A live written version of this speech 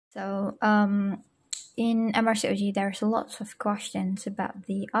So in Mrcog, there's lots of questions about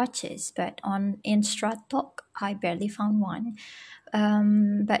the arches, but on Instrat Talk, I barely found one.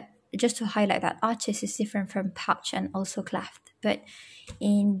 But just to highlight that arches is different from pouch and also cleft. But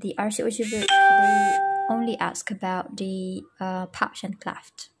in the Mrcog book, they only ask about the pouch and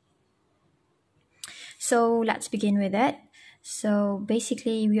cleft. So let's begin with it. So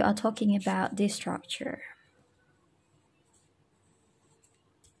basically, we are talking about this structure.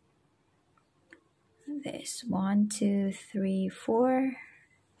 This 1, 2, 3, 4,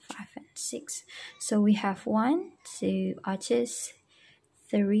 5, and 6. So we have 1, 2 arches,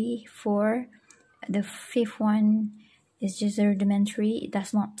 3, 4. The fifth one is just rudimentary. It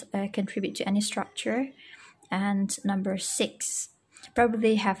does not contribute to any structure. And number 6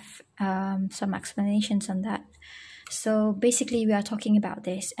 probably have some explanations on that. So basically, we are talking about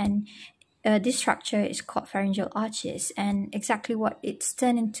this, and this structure is called pharyngeal arches, and exactly what it's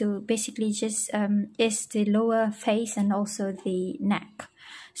turned into basically just is the lower face and also the neck.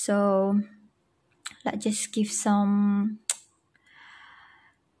 So let's just give some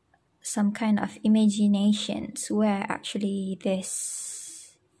kind of imaginations where actually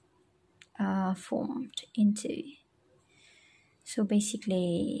this formed into. So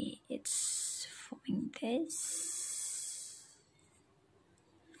basically, it's forming this.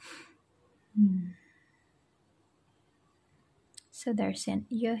 So there's an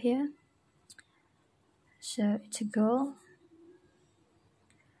ear here. So it's a girl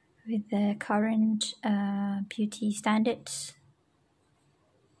with the current beauty standards,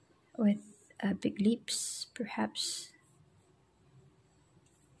 with big lips, perhaps.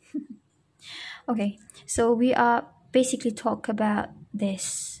 Okay, so we are basically talk about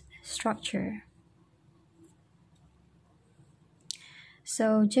this structure.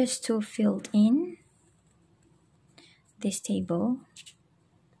 So just to fill in this table,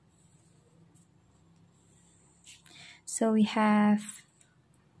 so we have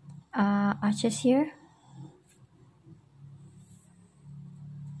arches here.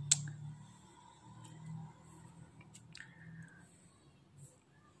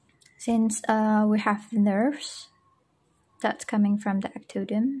 Since we have the nerves that's coming from the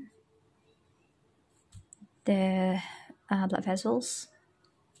ectoderm, the blood vessels,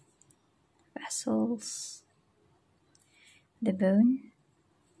 the bone,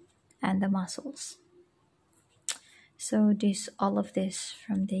 and the muscles. So all of this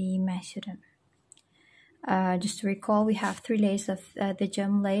from the mesoderm. Just to recall, we have 3 layers of the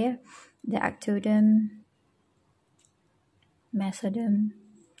germ layer: the ectoderm, mesoderm,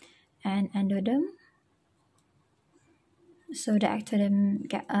 and endoderm. So the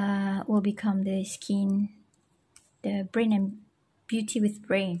ectoderm will become the skin, the brain and beauty with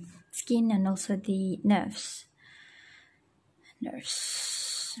brain, skin, and also the nerves.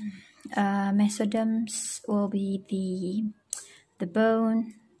 Mesoderms will be the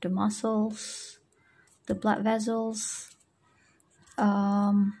bone, the muscles, the blood vessels.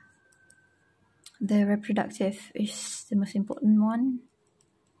 The reproductive is the most important one.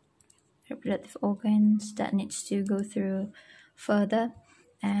 Reproductive organs that needs to go through further.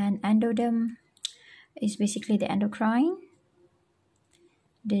 And endoderm is basically the endocrine,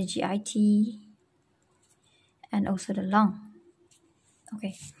 the GIT, and also the lung.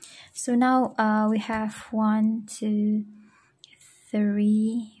 Okay, so now we have 1, 2,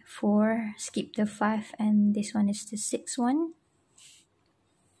 3, 4, skip the 5, and this one is the 6th one.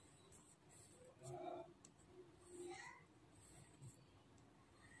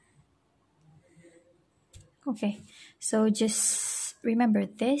 Okay, so just remember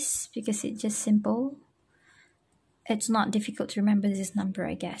this because it's just simple. It's not difficult to remember this number,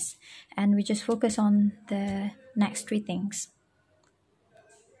 I guess. And we just focus on the next 3 things.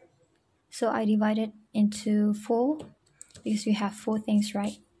 So I divided into 4 because we have 4 things,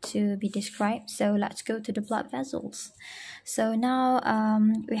 right, to be described. So let's go to the blood vessels. So now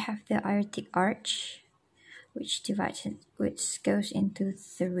we have the aortic arch, which goes into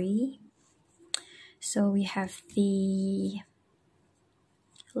 3. So we have the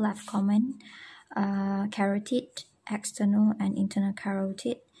left common, carotid, external and internal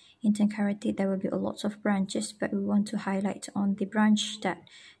carotid. Internal carotid, there will be lots of branches, but we want to highlight on the branch that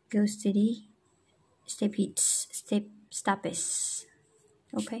goes to the stapes.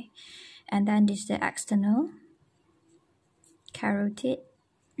 Okay, and then this is the external carotid.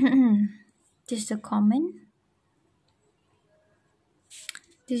 This is the common.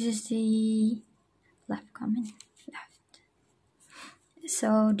 This is the left common.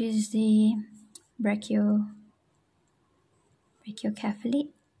 So this is the brachiocephaly.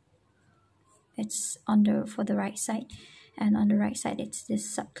 It's for the right side, and on the right side it's the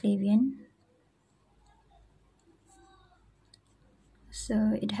subclavian.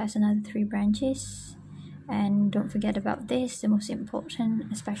 So it has another 3 branches. And don't forget about this, the most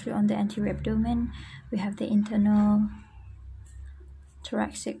important, especially on the anterior abdomen, we have the internal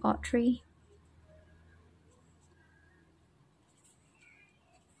thoracic artery.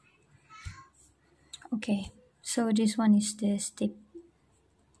 Okay, so this one is the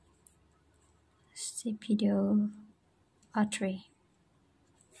stapedial artery.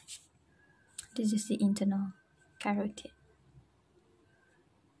 This is the internal carotid.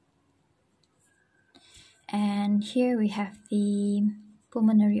 And here we have the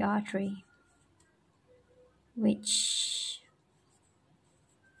pulmonary artery, which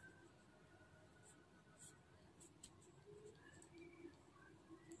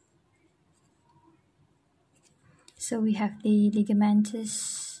so we have the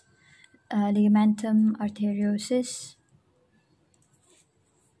ligamentum arteriosus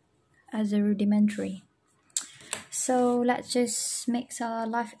as a rudimentary. So let's just make our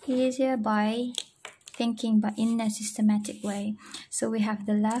life easier by thinking but in a systematic way. So we have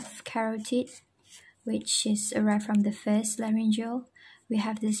the left carotid, which is arrived from the first laryngeal. We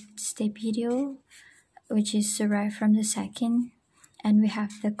have this stapedial, which is derived from the second, and we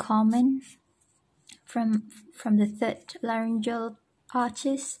have the common from the third laryngeal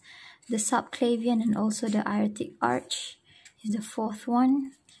arches, the subclavian, and also the aortic arch is the fourth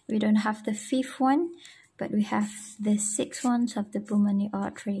one. We don't have the fifth one, but we have the 6 ones of the pulmonary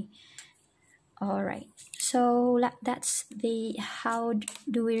artery. All right, so that's the how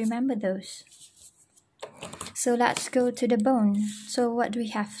do we remember those. So let's go to the bone. So what do we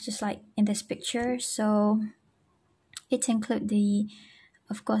have, just like in this picture? So it includes the,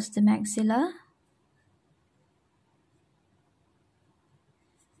 of course, the maxilla,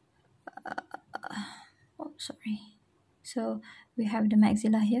 oh sorry, so we have the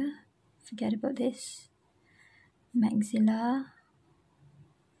maxilla here, forget about this, maxilla,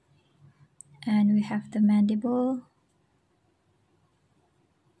 and we have the mandible,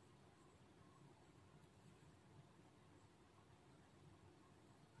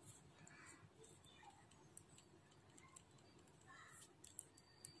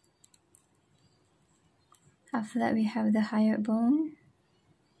 after that we have the hyoid bone,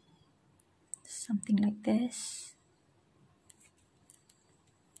 something like this,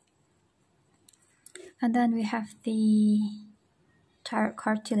 and then we have the thyroid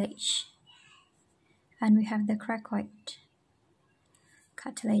cartilage, and we have the cricoid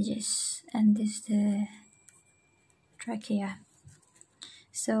cartilages, and this is the trachea.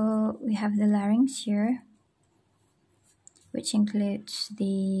 So we have the larynx here, which includes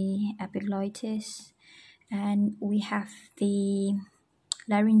the epiglottis, and we have the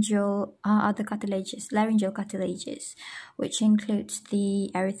laryngeal cartilages, which includes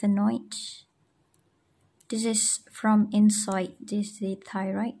the arytenoid. This is from inside. This is the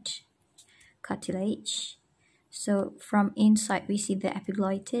thyroid cartilage. So from inside we see the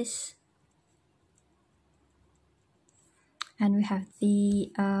epiglottis, and we have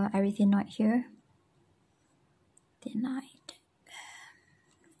the arytenoid here,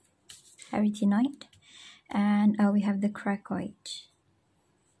 arytenoid, and we have the cricoid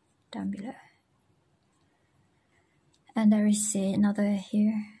down below, and there is another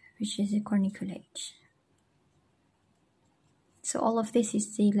here, which is the corniculate. So all of this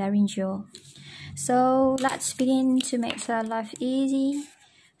is the laryngeal. So let's begin to make our life easy.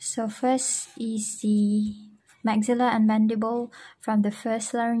 So first is the maxilla and mandible from the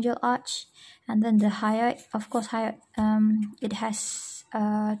first laryngeal arch, and then the hyoid. Of course, hyoid, it has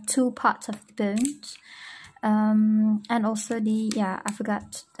 2 parts of the bones, and also the I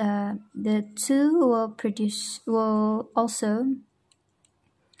forgot the 2 will also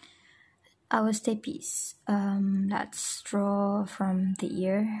our stapes. Let's draw from the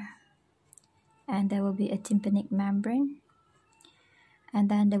ear, and there will be a tympanic membrane, and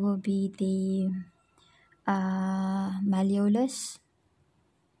then there will be the malleolus,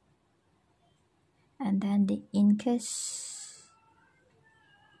 and then the incus,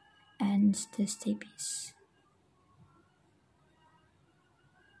 and the stapes,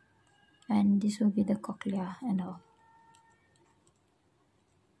 and this will be the cochlea and all.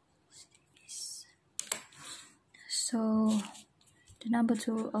 So the number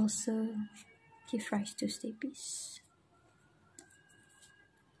 2 will also give rise to stapes.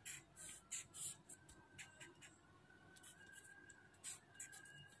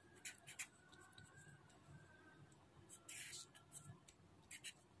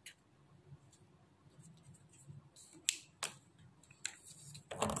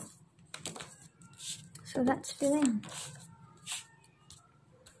 So let's fill in.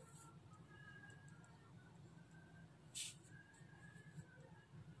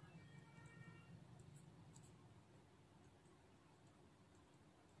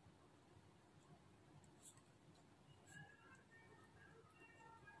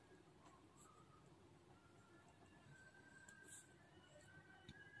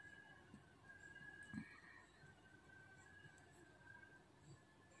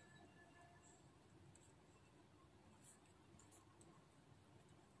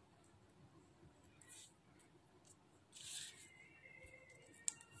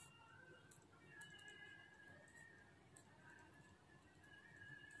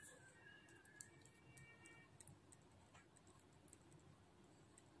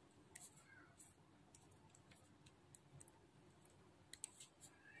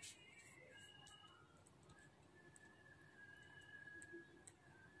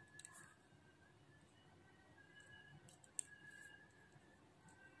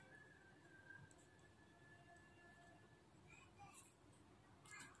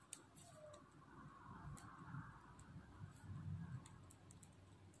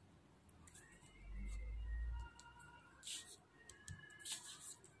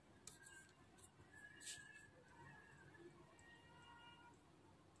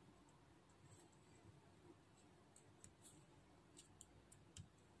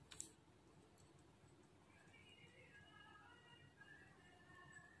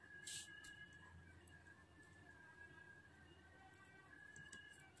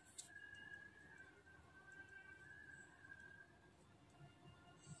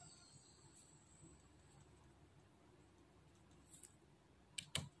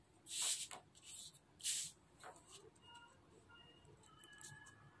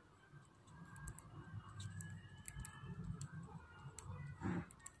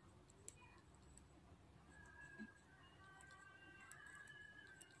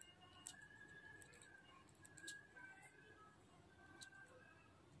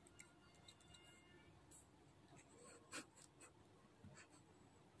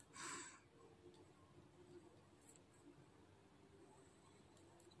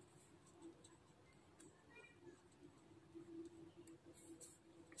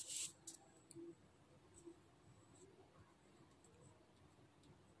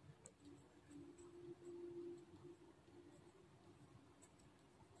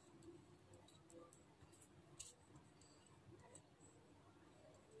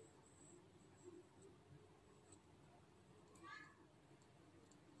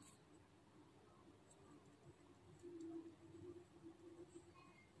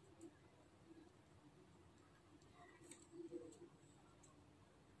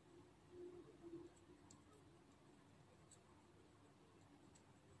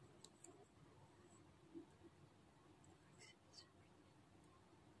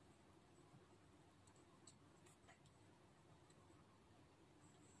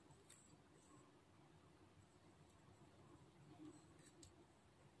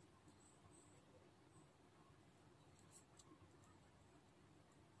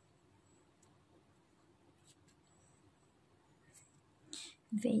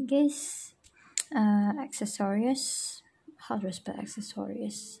 Vagus, accessorious. How to spell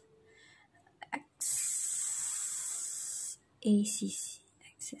accessorious? ACC,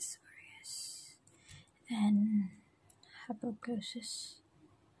 accessorious, and hypoglossal.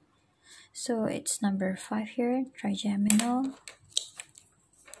 So it's number 5 here, trigeminal.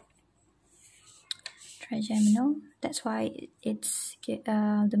 That's why it's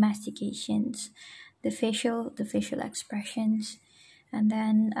the mastications, the facial expressions, and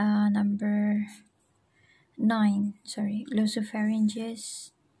then number 9, sorry,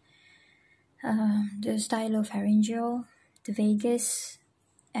 glossopharyngeus, the stylopharyngeal, the vagus,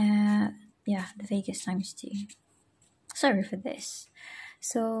 yeah, the vagus times 2. Sorry for this.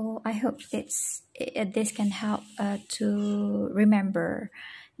 So I hope this can help to remember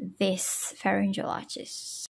this pharyngeal arches.